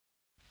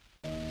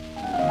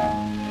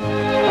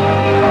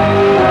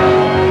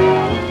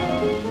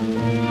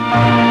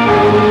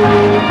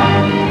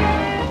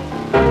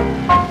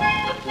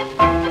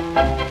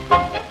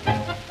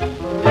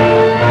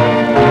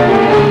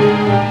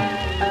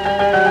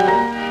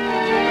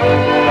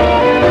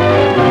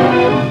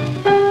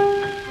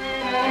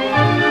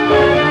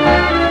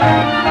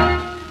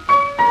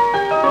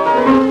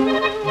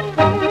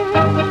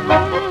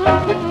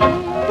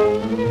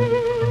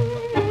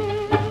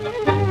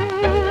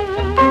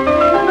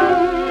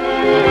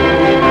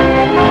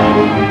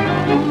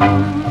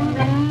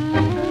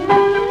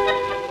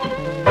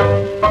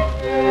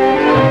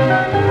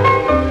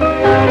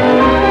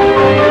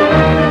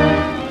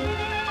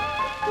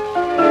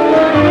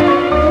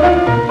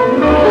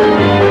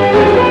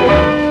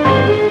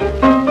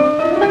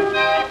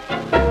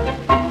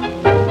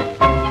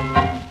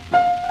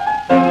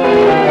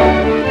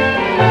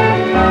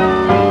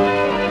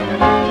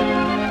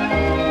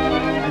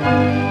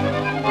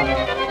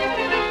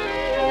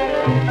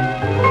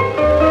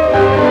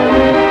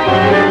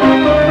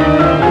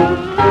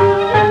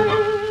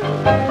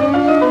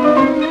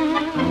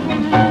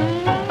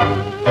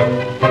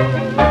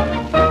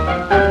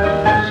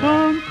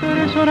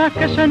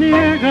Que se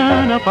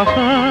niegan a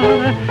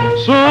pasar,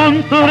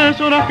 son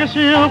 3 horas que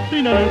se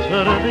obstinan en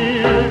ser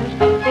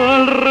 10.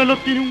 El reloj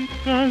tiene un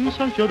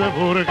cansancio de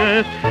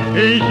burgués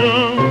y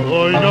yo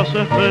hoy no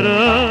sé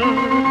esperar.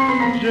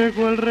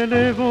 Llegó el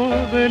relevo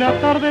de la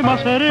tarde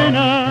más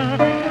serena,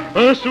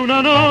 es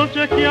una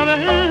noche que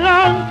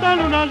adelanta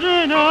luna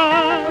llena.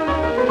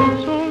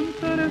 Son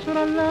 3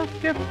 horas las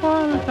que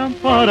faltan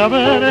para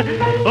ver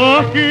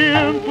a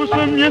quién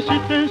puso en mi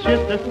existencia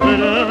este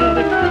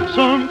esperar.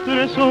 Son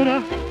 3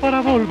 horas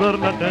para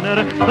volverla a tener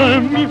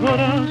en mi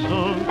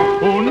corazón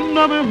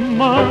una vez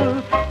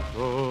más.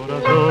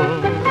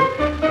 Corazón,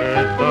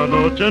 esta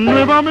noche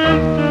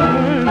nuevamente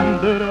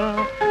vendrá.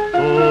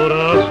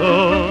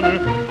 Corazón,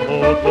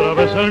 otra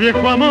vez el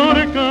viejo amor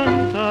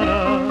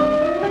cantará.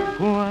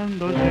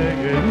 Cuando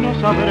llegue no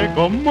sabré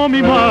cómo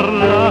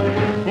mimarla.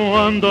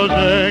 Cuando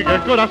llegue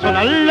corazón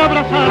al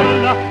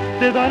abrazarla,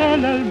 te dará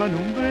el alma en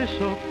un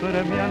beso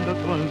premiando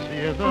tu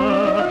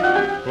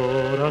ansiedad.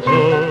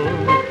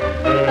 Corazón,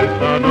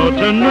 esta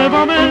noche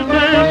nuevamente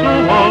su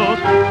voz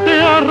te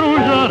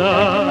arrullará.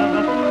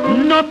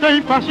 No te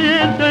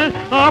impacientes,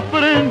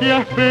 aprende a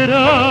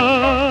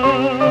esperar.